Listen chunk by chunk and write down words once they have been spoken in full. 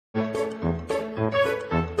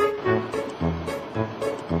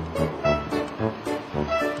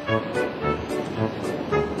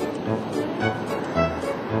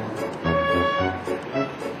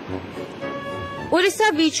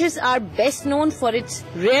Orissa beaches are best known for its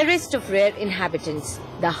rarest of rare inhabitants,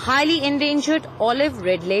 the highly endangered Olive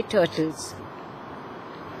Ridley turtles.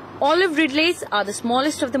 Olive Ridleys are the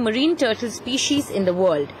smallest of the marine turtle species in the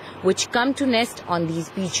world, which come to nest on these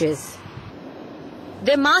beaches.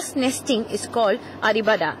 Their mass nesting is called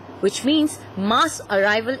arribada, which means mass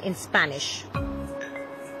arrival in Spanish.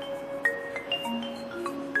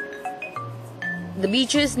 The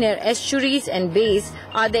beaches near estuaries and bays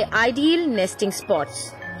are their ideal nesting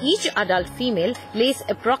spots. Each adult female lays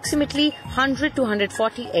approximately 100 to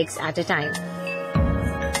 140 eggs at a time.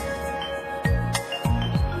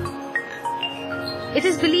 It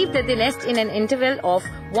is believed that they nest in an interval of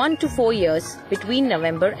 1 to 4 years between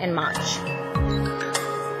November and March.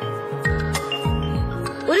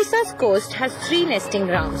 Orissa's coast has 3 nesting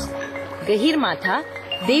grounds: Gahir Matha,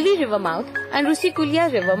 Devi River mouth and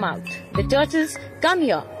Rusikulya River mouth. The turtles come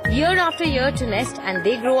here year after year to nest, and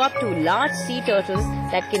they grow up to large sea turtles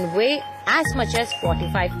that can weigh as much as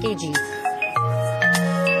 45 kgs.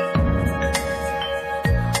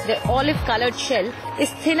 The olive-colored shell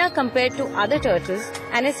is thinner compared to other turtles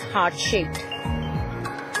and is heart-shaped.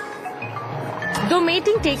 Though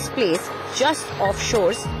mating takes place just off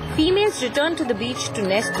shores, females return to the beach to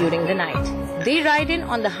nest during the night. They ride in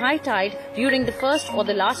on the high tide during the first or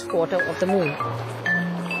the last quarter of the moon.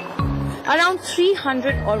 Around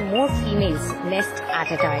 300 or more females nest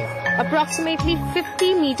at a time, approximately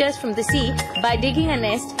 50 meters from the sea, by digging a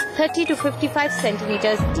nest 30 to 55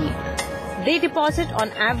 centimeters deep. They deposit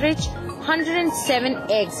on average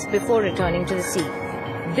 107 eggs before returning to the sea.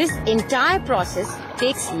 This entire process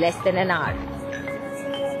takes less than an hour.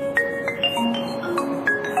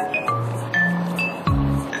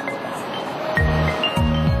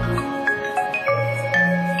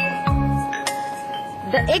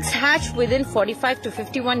 The eggs hatch within 45 to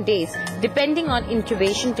 51 days, depending on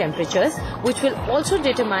incubation temperatures, which will also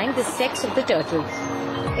determine the sex of the turtles.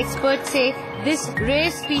 Experts say this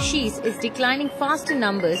rare species is declining fast in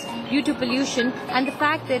numbers due to pollution and the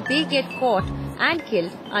fact that they get caught and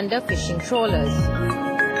killed under fishing trawlers.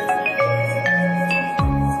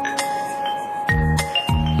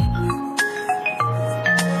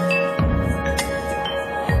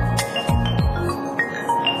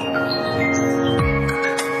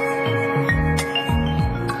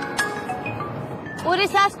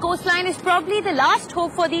 Orissa's coastline is probably the last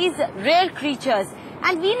hope for these rare creatures,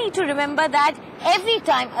 and we need to remember that every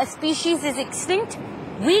time a species is extinct,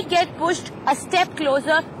 we get pushed a step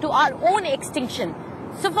closer to our own extinction.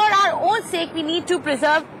 So for our own sake, we need to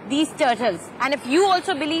preserve these turtles. And if you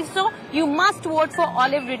also believe so, you must vote for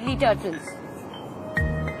Olive Ridley turtles.